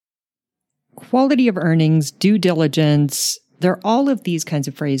quality of earnings, due diligence, there are all of these kinds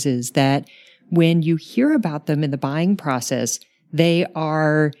of phrases that when you hear about them in the buying process, they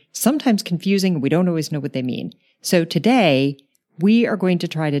are sometimes confusing and we don't always know what they mean. So today, we are going to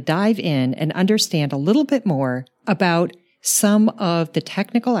try to dive in and understand a little bit more about some of the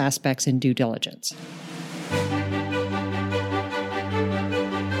technical aspects in due diligence.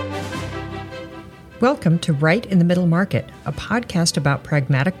 Welcome to Right in the Middle Market, a podcast about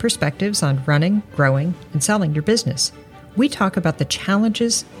pragmatic perspectives on running, growing, and selling your business. We talk about the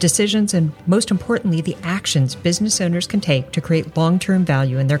challenges, decisions, and most importantly, the actions business owners can take to create long-term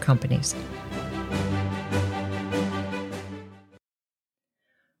value in their companies.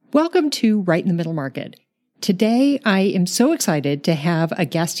 Welcome to Right in the Middle Market. Today, I am so excited to have a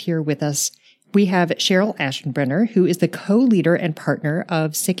guest here with us. We have Cheryl Aschenbrenner, who is the co-leader and partner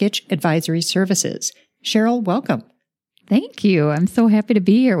of Sikich Advisory Services. Cheryl, welcome. Thank you. I'm so happy to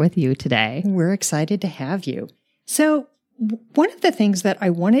be here with you today. We're excited to have you. So, one of the things that I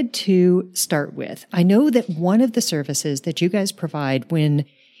wanted to start with, I know that one of the services that you guys provide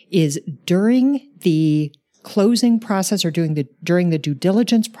is during the closing process or during the due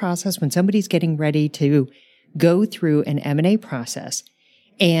diligence process, when somebody's getting ready to go through an M&A process.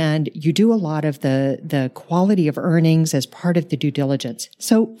 And you do a lot of the quality of earnings as part of the due diligence.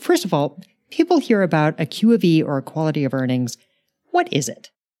 So first of all, people hear about a Q of E or a quality of earnings. What is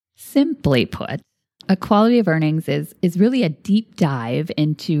it? Simply put, a quality of earnings is really a deep dive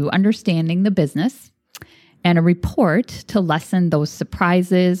into understanding the business and a report to lessen those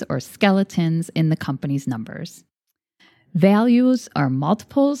surprises or skeletons in the company's numbers. Values or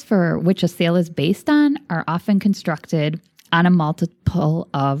multiples for which a sale is based on are often constructed on a multiple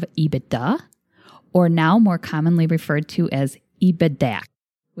of EBITDA, or now more commonly referred to as EBITDAC,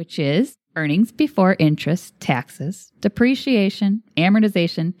 which is earnings before interest, taxes, depreciation,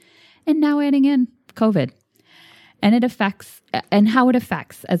 amortization, and now adding in COVID. And how it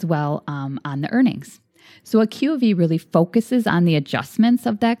affects as well on the earnings. So a Q of E really focuses on the adjustments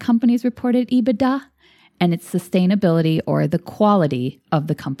of that company's reported EBITDA and its sustainability or the quality of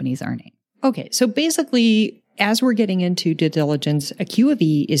the company's earnings. Okay, so basically, as we're getting into due diligence, a Q of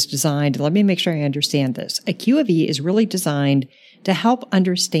E is designed, let me make sure I understand this. A Q of E is really designed to help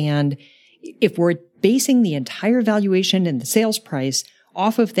understand if we're basing the entire valuation and the sales price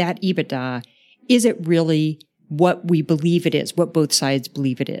off of that EBITDA, is it really what we believe it is, what both sides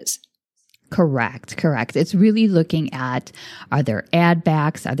believe it is? Correct. It's really looking at, are there add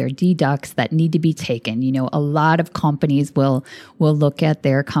backs, are there deducts that need to be taken? You know, a lot of companies will look at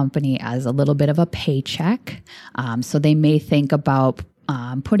their company as a little bit of a paycheck. So they may think about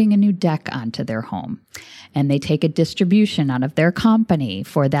putting a new deck onto their home, and they take a distribution out of their company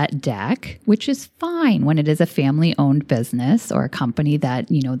for that deck, which is fine when it is a family-owned business or a company that,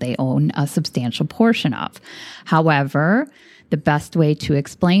 you know, they own a substantial portion of. However, the best way to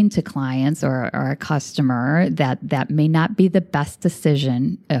explain to clients or a customer that may not be the best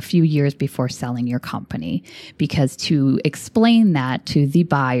decision a few years before selling your company, because to explain that to the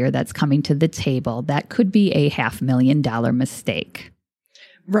buyer that's coming to the table, that could be a $500,000 mistake.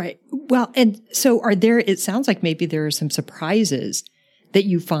 Right. Well, and so it sounds like maybe there are some surprises that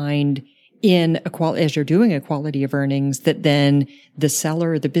you find as you're doing a quality of earnings, that then the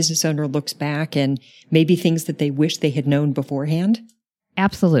seller, the business owner looks back and maybe things that they wish they had known beforehand?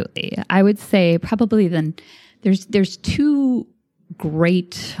 Absolutely. I would say probably then there's two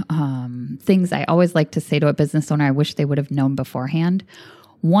great things I always like to say to a business owner I wish they would have known beforehand.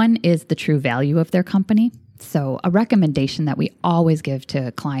 One is the true value of their company. So a recommendation that we always give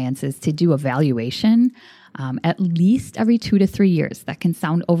to clients is to do a valuation at least every 2 to 3 years. That can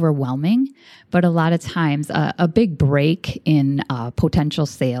sound overwhelming, but a lot of times a big break in a potential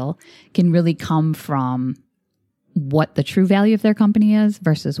sale can really come from what the true value of their company is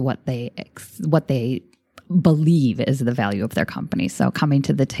versus what they believe is the value of their company. So coming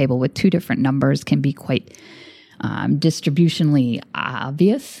to the table with two different numbers can be quite distributionally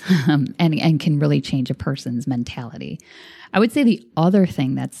obvious and can really change a person's mentality. I would say the other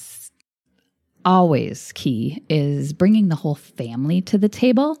thing that's always key is bringing the whole family to the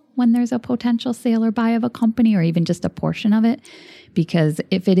table when there's a potential sale or buy of a company or even just a portion of it. Because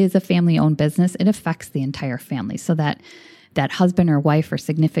if it is a family-owned business, it affects the entire family. So that that husband or wife or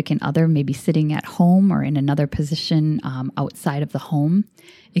significant other may be sitting at home or in another position outside of the home.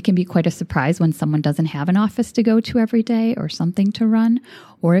 It can be quite a surprise when someone doesn't have an office to go to every day or something to run.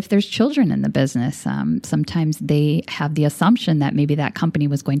 Or if there's children in the business, sometimes they have the assumption that maybe that company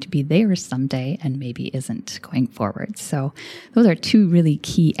was going to be theirs someday and maybe isn't going forward. So those are two really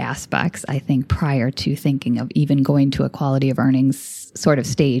key aspects, I think, prior to thinking of even going to a quality of earnings sort of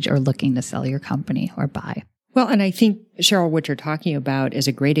stage or looking to sell your company or buy. Well, and I think, Cheryl, what you're talking about is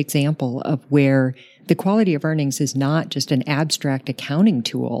a great example of where the quality of earnings is not just an abstract accounting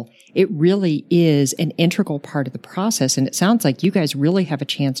tool. It really is an integral part of the process. And it sounds like you guys really have a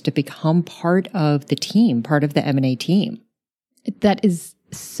chance to become part of the team, part of the M&A team. That is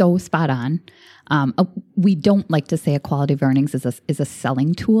so spot on. We don't like to say a quality of earnings is a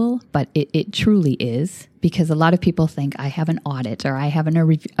selling tool, but it truly is, because a lot of people think I have an audit or I have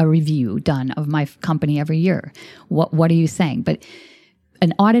a review done of my company every year. What are you saying? But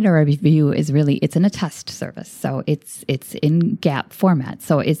an audit or a review is really, it's an attest service. So it's in GAAP format.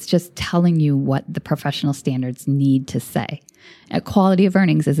 So it's just telling you what the professional standards need to say. A quality of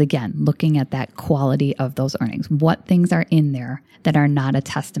earnings is, again, looking at that quality of those earnings. What things are in there that are not a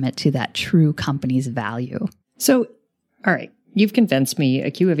testament to that true company's value? So, all right, you've convinced me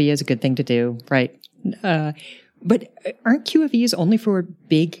a Q of E is a good thing to do, right? But aren't Q of E's only for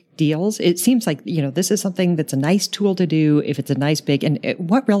big deals? It seems like, this is something that's a nice tool to do if it's a nice big, and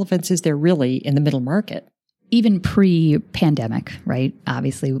what relevance is there really in the middle market? Even pre-pandemic, right?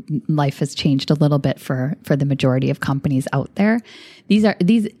 Obviously, life has changed a little bit for the majority of companies out there.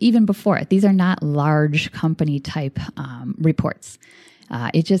 These even before it, these are not large company type reports.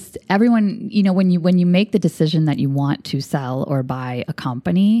 It just, everyone, when you make the decision that you want to sell or buy a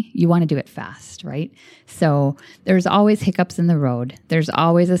company, you want to do it fast, right? So there's always hiccups in the road. There's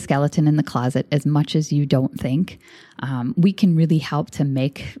always a skeleton in the closet, as much as you don't think. We can really help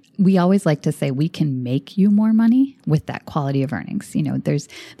to we always like to say we can make you more money with that quality of earnings. There's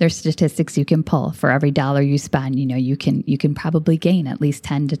statistics you can pull. For every dollar you spend, you can probably gain at least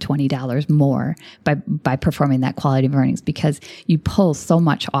 $10 to $20 more by performing that quality of earnings, because you pull so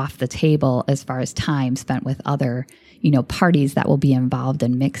much off the table as far as time spent with other parties that will be involved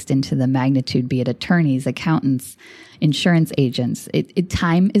and mixed into the magnitude, be it attorneys, accountants, insurance agents.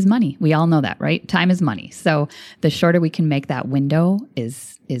 Time is money. We all know that, right? Time is money. So the shorter we can make that window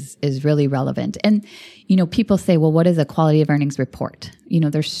is really relevant. And, people say, well, what is a quality of earnings report?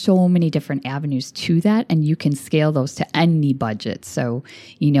 There's so many different avenues to that, and you can scale those to any budget. So,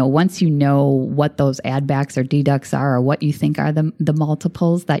 once you know what those add backs or deducts are, or what you think are the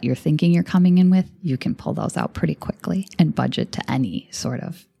multiples that you're thinking you're coming in with, you can pull those out pretty quickly and budget to any sort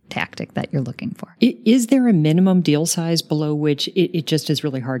of tactic that you're looking for. Is there a minimum deal size below which it just is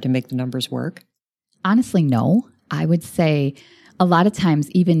really hard to make the numbers work? Honestly, no. I would say a lot of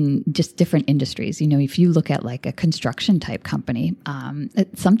times, even just different industries, if you look at like a construction type company,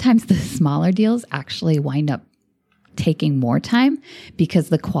 sometimes the smaller deals actually wind up taking more time because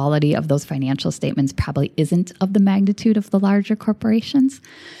the quality of those financial statements probably isn't of the magnitude of the larger corporations.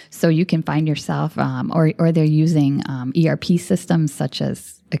 So you can find yourself, or they're using ERP systems such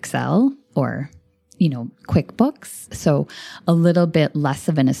as Excel or QuickBooks. So a little bit less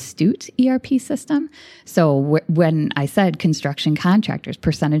of an astute ERP system. So when I said construction contractors,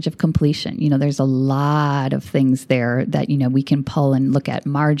 percentage of completion, there's a lot of things there that, we can pull and look at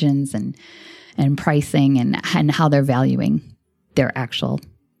margins and pricing and how they're valuing their actual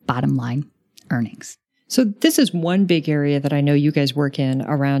bottom line earnings. So this is one big area that I know you guys work in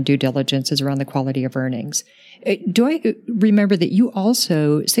around due diligence, is around the quality of earnings. Do I remember that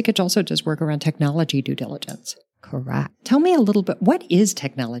Sikich also does work around technology due diligence? Correct. Tell me a little bit, what is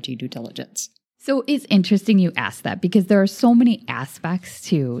technology due diligence? So it's interesting you ask that, because there are so many aspects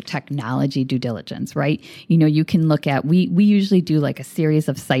to technology due diligence, right? You can look at, we usually do like a series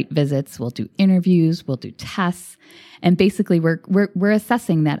of site visits. We'll do interviews, we'll do tests, and basically we're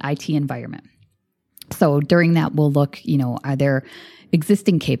assessing that IT environment. So during that, we'll look, are there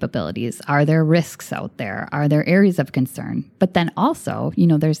existing capabilities? Are there risks out there? Are there areas of concern? But then also,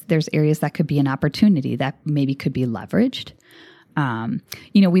 there's areas that could be an opportunity that maybe could be leveraged.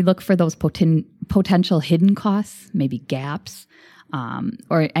 We look for those potential hidden costs, maybe gaps,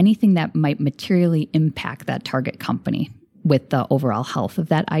 or anything that might materially impact that target company with the overall health of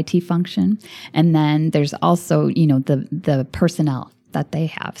that IT function. And then there's also, the personnel that they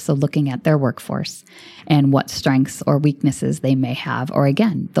have. So looking at their workforce and what strengths or weaknesses they may have, or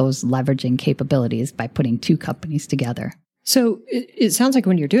again, those leveraging capabilities by putting two companies together. So it sounds like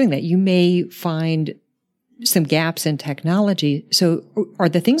when you're doing that, you may find some gaps in technology. So are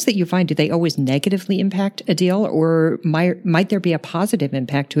the things that you find, do they always negatively impact a deal, or might there be a positive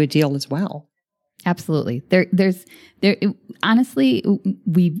impact to a deal as well? Absolutely. Honestly,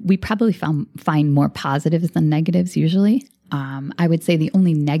 we probably find more positives than negatives usually. I would say the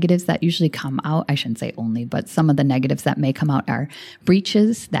only negatives that usually come out, I shouldn't say only, but some of the negatives that may come out are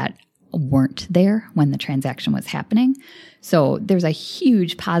breaches that weren't there when the transaction was happening. So there's a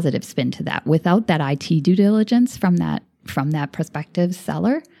huge positive spin to that. Without that IT due diligence from that prospective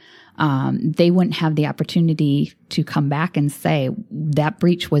seller, they wouldn't have the opportunity to come back and say that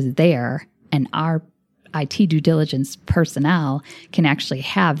breach was there, and our IT due diligence personnel can actually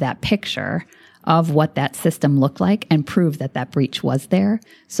have that picture of what that system looked like and prove that that breach was there.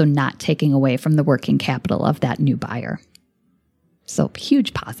 So not taking away from the working capital of that new buyer. So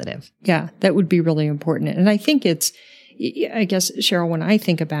huge positive. Yeah, that would be really important. And I think I guess, Cheryl, when I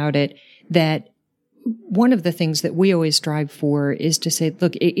think about it, that one of the things that we always strive for is to say,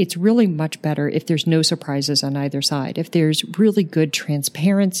 look, it's really much better if there's no surprises on either side, if there's really good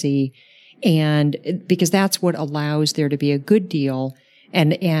transparency, and because that's what allows there to be a good deal.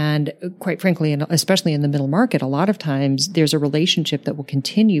 And quite frankly, and especially in the middle market, a lot of times there's a relationship that will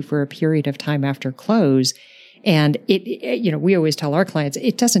continue for a period of time after close. And we always tell our clients,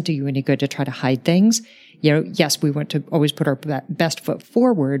 it doesn't do you any good to try to hide things. Yes, we want to always put our best foot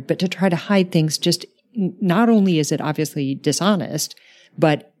forward, but to try to hide things, just not only is it obviously dishonest,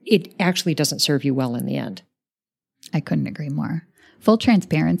 but it actually doesn't serve you well in the end. I couldn't agree more. Full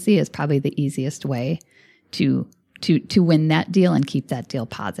transparency is probably the easiest way to win that deal and keep that deal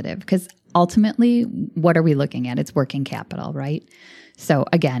positive. Because ultimately, what are we looking at? It's working capital, right? So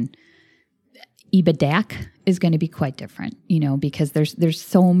again, EBITDAC is going to be quite different, because there's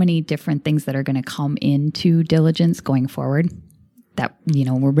so many different things that are going to come into diligence going forward that,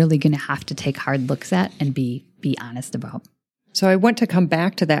 we're really going to have to take hard looks at and be honest about. So I want to come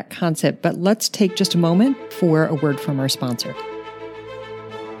back to that concept, but let's take just a moment for a word from our sponsor.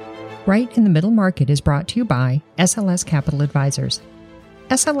 Right in the Middle Market is brought to you by SLS Capital Advisors.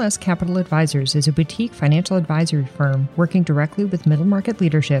 SLS Capital Advisors is a boutique financial advisory firm working directly with middle market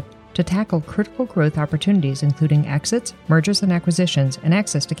leadership to tackle critical growth opportunities, including exits, mergers and acquisitions, and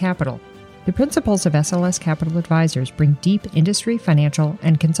access to capital. The principals of SLS Capital Advisors bring deep industry, financial,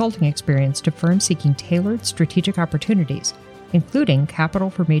 and consulting experience to firms seeking tailored strategic opportunities, including capital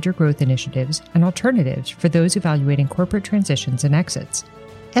for major growth initiatives and alternatives for those evaluating corporate transitions and exits.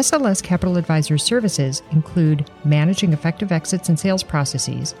 SLS Capital Advisors services include managing effective exits and sales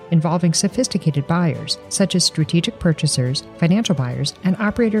processes involving sophisticated buyers, such as strategic purchasers, financial buyers, and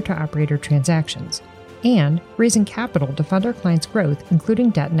operator-to-operator transactions, and raising capital to fund our clients' growth, including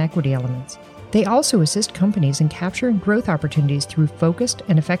debt and equity elements. They also assist companies in capturing growth opportunities through focused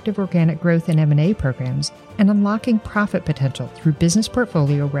and effective organic growth and M&A programs, and unlocking profit potential through business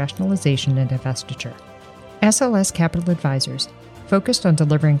portfolio rationalization and divestiture. SLS Capital Advisors, focused on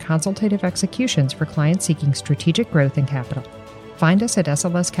delivering consultative executions for clients seeking strategic growth and capital. Find us at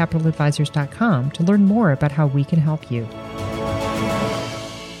slscapitaladvisors.com to learn more about how we can help you.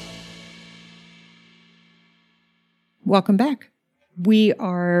 Welcome back. We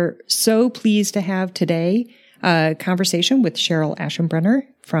are so pleased to have today a conversation with Cheryl Aschenbrenner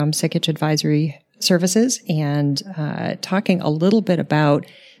from Sikich Advisory Services, and talking a little bit about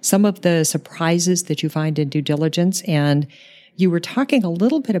some of the surprises that you find in due diligence. And you were talking a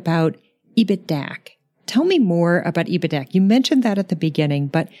little bit about EBITDAC. Tell me more about EBITDAC. You mentioned that at the beginning,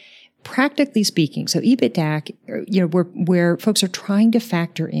 but practically speaking, so EBITDAC, where folks are trying to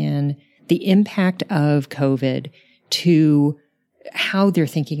factor in the impact of COVID to how they're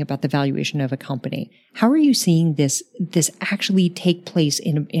thinking about the valuation of a company. How are you seeing this actually take place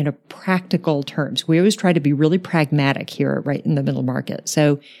in a practical terms? We always try to be really pragmatic here, right in the middle market.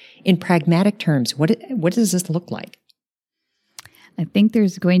 So in pragmatic terms, what does this look like? I think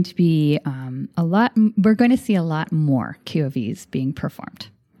there's going to be we're going to see a lot more QofEs being performed.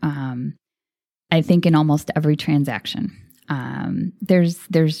 I think in almost every transaction.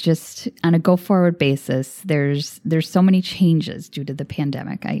 There's just on a go forward basis, there's so many changes due to the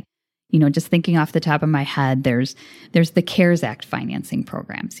pandemic. Just thinking off the top of my head, there's the CARES Act financing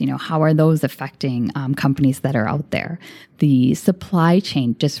programs. How are those affecting companies that are out there? The supply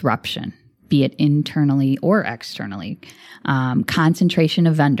chain disruption, be it internally or externally, concentration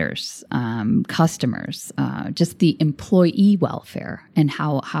of vendors, customers, just the employee welfare and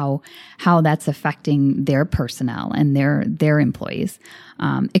how that's affecting their personnel and their employees,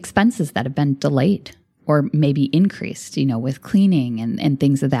 expenses that have been delayed or maybe increased, with cleaning and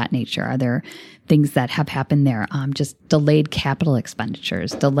things of that nature. Are there things that have happened there? Just delayed capital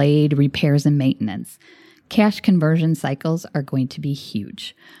expenditures, delayed repairs and maintenance, cash conversion cycles are going to be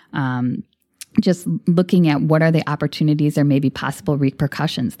huge. Just looking at what are the opportunities or maybe possible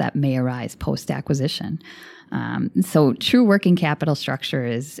repercussions that may arise post-acquisition. So true working capital structure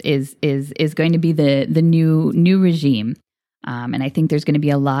is going to be the new regime. And I think there's going to be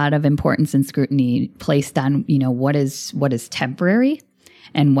a lot of importance and scrutiny placed on, what is temporary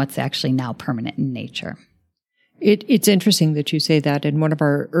and what's actually now permanent in nature. It's interesting that you say that. In one of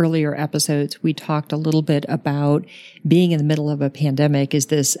our earlier episodes, we talked a little bit about being in the middle of a pandemic. Is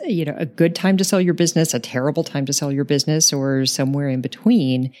this, a good time to sell your business, a terrible time to sell your business, or somewhere in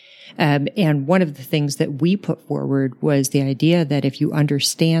between? And one of the things that we put forward was the idea that if you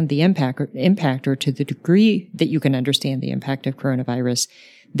understand the impact, or to the degree that you can understand the impact of coronavirus,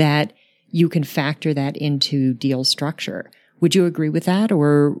 that you can factor that into deal structure. Would you agree with that?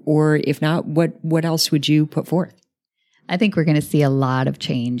 Or if not, what else would you put forth? I think we're going to see a lot of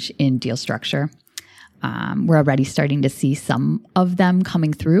change in deal structure. We're already starting to see some of them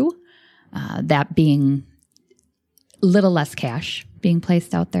coming through, that being a little less cash being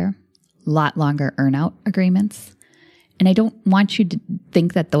placed out there, a lot longer earnout agreements. And I don't want you to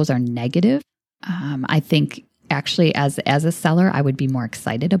think that those are negative. I think actually, as a seller, I would be more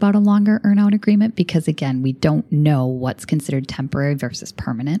excited about a longer earnout agreement because, again, we don't know what's considered temporary versus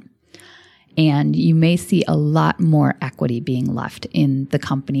permanent. And you may see a lot more equity being left in the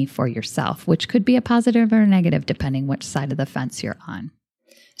company for yourself, which could be a positive or a negative, depending which side of the fence you're on.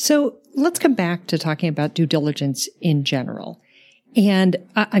 So let's come back to talking about due diligence in general. And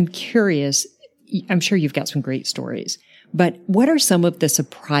I'm curious, I'm sure you've got some great stories, but what are some of the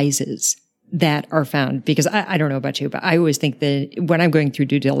surprises that are found? Because I don't know about you, but I always think that when I'm going through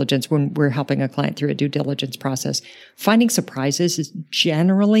due diligence, when we're helping a client through a due diligence process, finding surprises is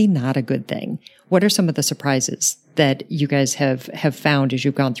generally not a good thing. What are some of the surprises that you guys have found as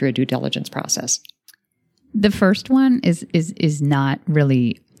you've gone through a due diligence process? The first one is not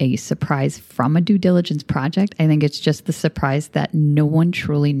really a surprise from a due diligence project. I think it's just the surprise that no one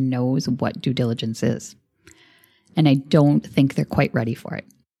truly knows what due diligence is. And I don't think they're quite ready for it.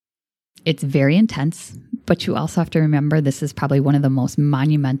 It's very intense, but you also have to remember this is probably one of the most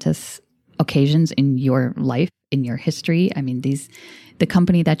monumentous occasions in your life, in your history. I mean, the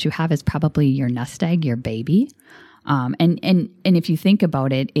company that you have is probably your nest egg, your baby. And if you think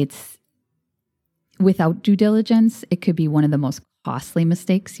about it, it's without due diligence, it could be one of the most costly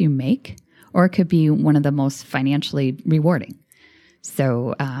mistakes you make, or it could be one of the most financially rewarding.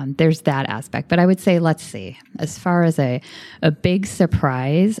 So there's that aspect. But I would say, let's see, as far as a big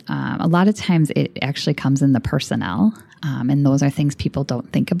surprise, a lot of times it actually comes in the personnel. And those are things people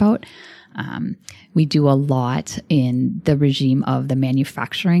don't think about. We do a lot in the regime of the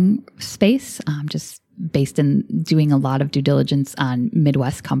manufacturing space, just based in doing a lot of due diligence on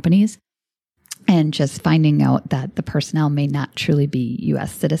Midwest companies. And just finding out that the personnel may not truly be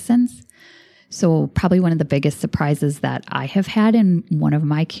U.S. citizens. So probably one of the biggest surprises that I have had in one of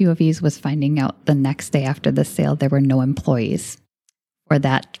my QOVs was finding out the next day after the sale there were no employees for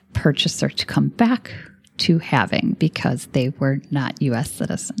that purchaser to come back to having because they were not U.S.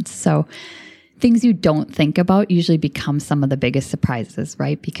 citizens. So things you don't think about usually become some of the biggest surprises,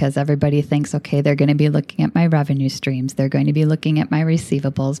 right? Because everybody thinks, okay, they're going to be looking at my revenue streams. They're going to be looking at my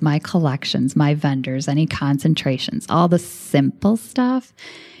receivables, my collections, my vendors, any concentrations, all the simple stuff.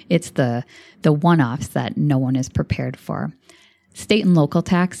 It's the one-offs that no one is prepared for. State and local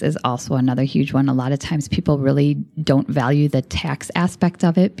tax is also another huge one. A lot of times people really don't value the tax aspect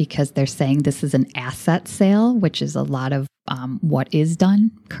of it because they're saying this is an asset sale, which is a lot of what is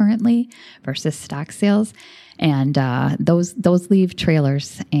done currently versus stock sales. And those leave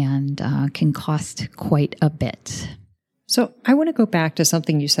trailers and can cost quite a bit. So I want to go back to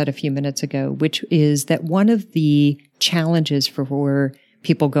something you said a few minutes ago, which is that one of the challenges for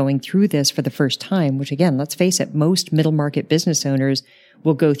people going through this for the first time, which again, let's face it, most middle market business owners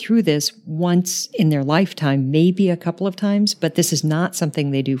will go through this once in their lifetime, maybe a couple of times, but this is not something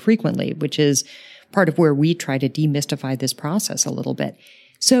they do frequently, which is part of where we try to demystify this process a little bit.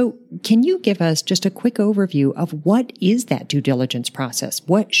 So can you give us just a quick overview of what is that due diligence process?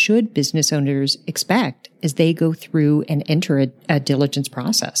 What should business owners expect as they go through and enter a diligence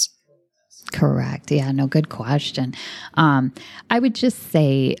process? Correct. Yeah, no, good question. I would just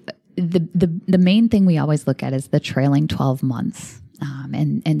say the main thing we always look at is the trailing 12 months.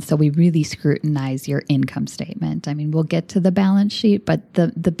 And so we really scrutinize your income statement. I mean, we'll get to the balance sheet, but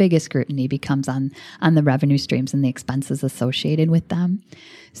the biggest scrutiny becomes on the revenue streams and the expenses associated with them.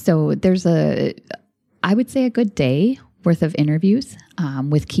 So there's I would say a good day worth of interviews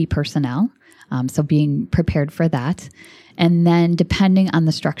with key personnel. So being prepared for that. And then depending on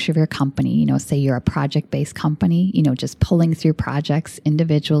the structure of your company, say you're a project-based company, just pulling through projects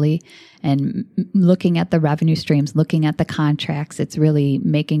individually and looking at the revenue streams, looking at the contracts, it's really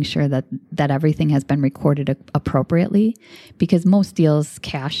making sure that everything has been recorded appropriately, because most deals,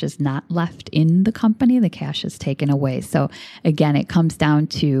 cash is not left in the company, the cash is taken away. So again, it comes down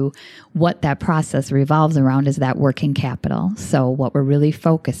to what that process revolves around is that working capital. So what we're really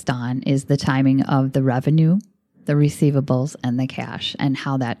focused on is the timing of the revenue, the receivables, and the cash, and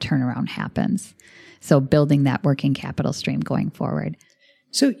how that turnaround happens. So building that working capital stream going forward.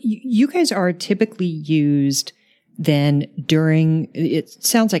 So you guys are typically used then during, it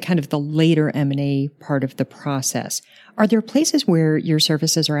sounds like kind of the later M&A part of the process. Are there places where your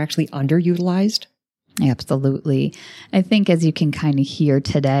services are actually underutilized? Absolutely. I think as you can kind of hear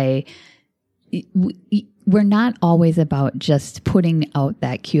today, we're not always about just putting out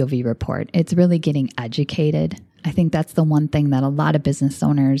that QOV report. It's really getting educated. I think that's the one thing that a lot of business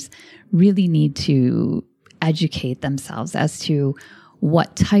owners really need to educate themselves as to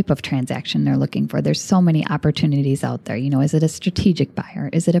what type of transaction they're looking for. There's so many opportunities out there. Is it a strategic buyer?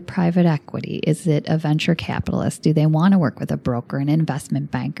 Is it a private equity? Is it a venture capitalist? Do they want to work with a broker, an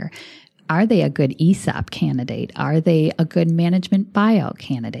investment banker? Are they a good ESOP candidate? Are they a good management buyout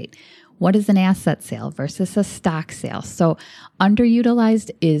candidate? What is an asset sale versus a stock sale? So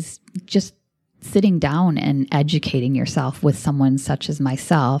underutilized is just sitting down and educating yourself with someone such as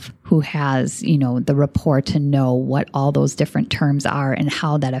myself who has, the rapport to know what all those different terms are and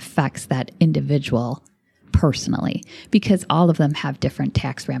how that affects that individual personally, because all of them have different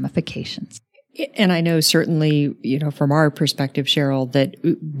tax ramifications. And I know certainly, from our perspective, Cheryl, that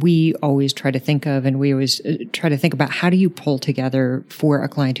we always try to think of, and we always try to think about how do you pull together for a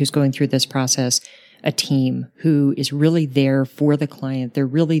client who's going through this process a team who is really there for the client. They're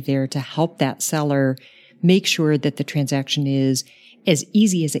really there to help that seller make sure that the transaction is as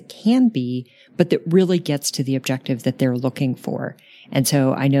easy as it can be, but that really gets to the objective that they're looking for. And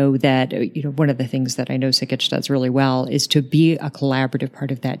so I know that, one of the things that I know Sikich does really well is to be a collaborative part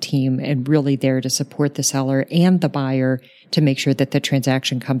of that team and really there to support the seller and the buyer to make sure that the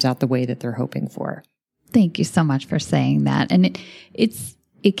transaction comes out the way that they're hoping for. Thank you so much for saying that. And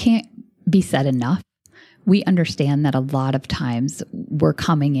it can't be said enough. We understand that a lot of times we're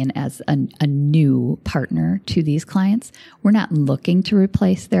coming in as a new partner to these clients. We're not looking to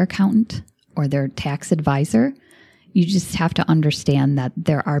replace their accountant or their tax advisor. You just have to understand that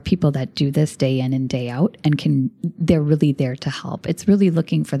there are people that do this day in and day out and they're really there to help. It's really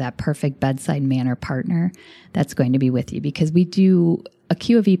looking for that perfect bedside manner partner that's going to be with you, because we do a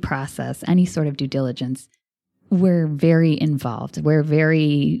QOV process, any sort of due diligence. We're very involved.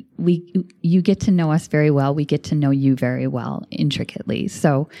 You get to know us very well. We get to know you very well, intricately.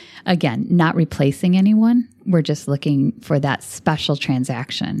 So again, not replacing anyone. We're just looking for that special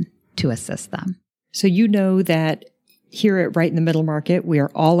transaction to assist them. So that here at Right in the Middle Market, we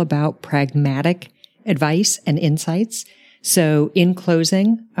are all about pragmatic advice and insights. So in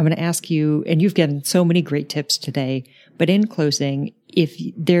closing, I'm going to ask you, and you've given so many great tips today, but in closing, if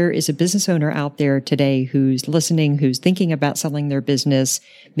there is a business owner out there today who's listening, who's thinking about selling their business,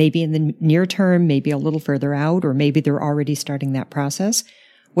 maybe in the near term, maybe a little further out, or maybe they're already starting that process,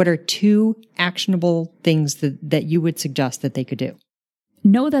 what are 2 actionable things that you would suggest that they could do?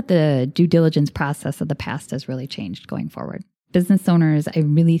 Know that the due diligence process of the past has really changed going forward. Business owners, I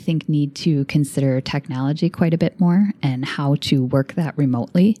really think, need to consider technology quite a bit more and how to work that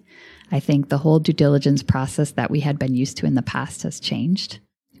remotely. I think the whole due diligence process that we had been used to in the past has changed.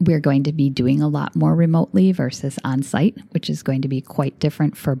 We're going to be doing a lot more remotely versus on-site, which is going to be quite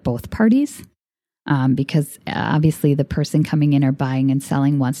different for both parties, because obviously the person coming in or buying and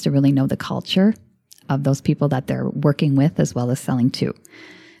selling wants to really know the culture of those people that they're working with as well as selling to.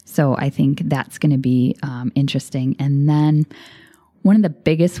 So I think that's going to be interesting. And then one of the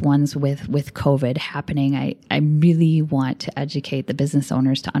biggest ones with COVID happening, I really want to educate the business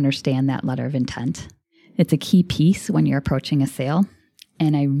owners to understand that letter of intent. It's a key piece when you're approaching a sale.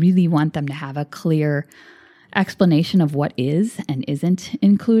 And I really want them to have a clear explanation of what is and isn't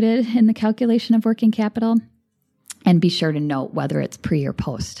included in the calculation of working capital. And be sure to note whether it's pre or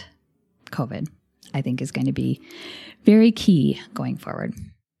post COVID, I think is going to be very key going forward.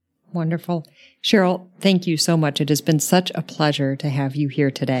 Wonderful. Cheryl, thank you so much. It has been such a pleasure to have you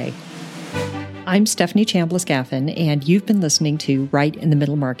here today. I'm Stephanie Chambliss-Gaffin, and you've been listening to Right in the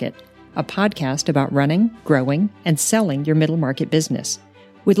Middle Market, a podcast about running, growing, and selling your middle market business.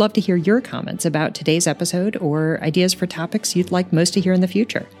 We'd love to hear your comments about today's episode or ideas for topics you'd like most to hear in the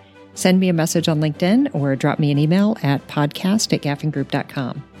future. Send me a message on LinkedIn or drop me an email at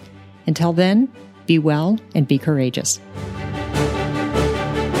podcast@gaffingroup.com. Until then, be well and be courageous.